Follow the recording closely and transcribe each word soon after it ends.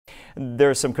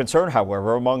There's some concern,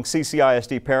 however, among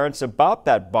CCISD parents about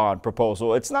that bond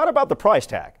proposal. It's not about the price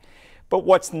tag, but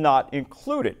what's not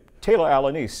included. Taylor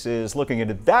Alanis is looking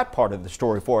into that part of the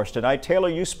story for us tonight. Taylor,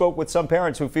 you spoke with some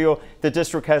parents who feel the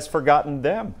district has forgotten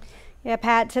them. Yeah,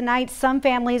 Pat, tonight some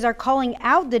families are calling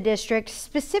out the district,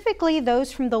 specifically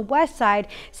those from the west side,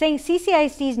 saying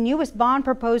CCISD's newest bond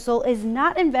proposal is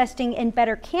not investing in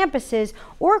better campuses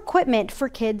or equipment for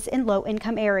kids in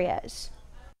low-income areas.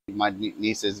 My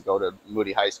nieces go to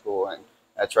Moody High School, and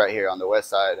that's right here on the west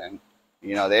side, and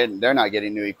you know they're not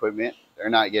getting new equipment. They're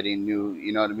not getting new,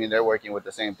 you know what I mean? They're working with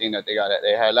the same thing that they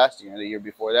had last year and the year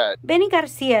before that. Benny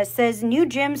Garcia says new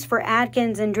gyms for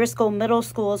Adkins and Driscoll middle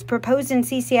schools proposed in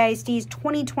CCISD's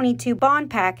 2022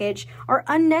 bond package are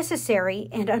unnecessary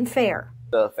and unfair.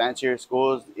 The fancier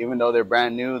schools, even though they're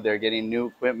brand new, they're getting new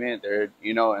equipment.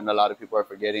 And a lot of people are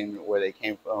forgetting where they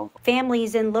came from.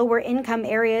 Families in lower income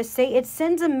areas say it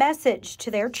sends a message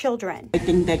to their children. I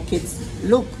think that kids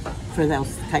look for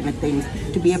those kind of things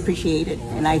to be appreciated,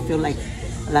 and I feel like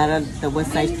a lot of the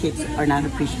west side kids are not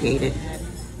appreciated.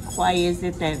 Why is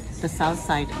it that the south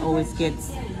side always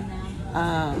gets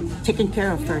taken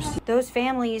care of first? Those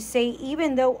families say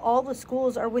even though all the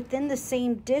schools are within the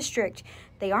same district,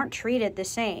 they aren't treated the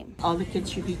same. All the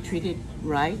kids should be treated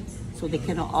right, so they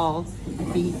can all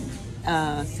be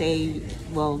say,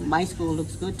 well, my school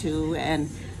looks good too, and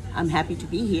I'm happy to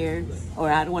be here, or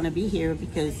I don't want to be here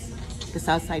because the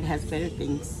south side has better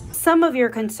things. Some of your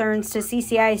concerns to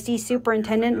CCISD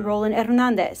Superintendent Roland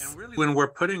Hernandez. When we're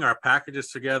putting our packages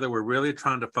together, we're really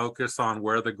trying to focus on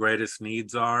where the greatest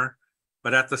needs are,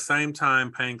 but at the same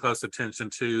time paying close attention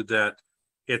to that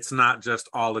it's not just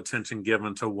all attention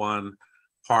given to one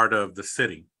part of the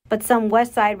city. But some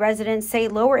West Side residents say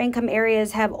lower income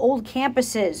areas have old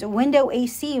campuses, window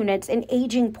AC units, and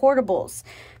aging portables.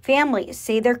 Families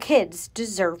say their kids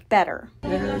deserve better.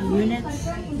 Better units,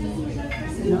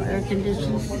 air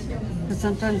conditions, but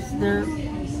sometimes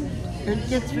it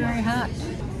gets very hot,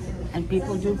 and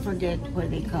people do forget where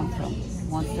they come from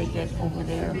once they get over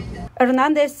there.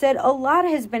 Hernandez said a lot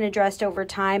has been addressed over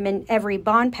time in every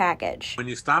bond package. When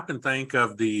you stop and think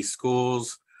of the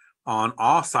schools on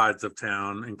all sides of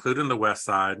town, including the west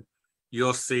side,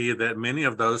 you'll see that many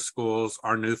of those schools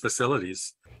are new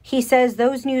facilities. He says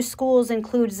those new schools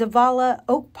include Zavala,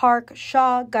 Oak Park,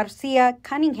 Shaw, Garcia,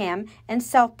 Cunningham, and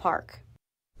South Park.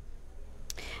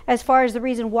 As far as the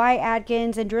reason why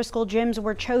Adkins and Driscoll gyms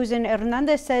were chosen,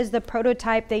 Hernandez says the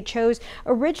prototype they chose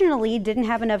originally didn't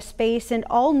have enough space, and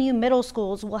all new middle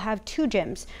schools will have 2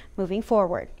 gyms moving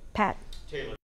forward. Pat.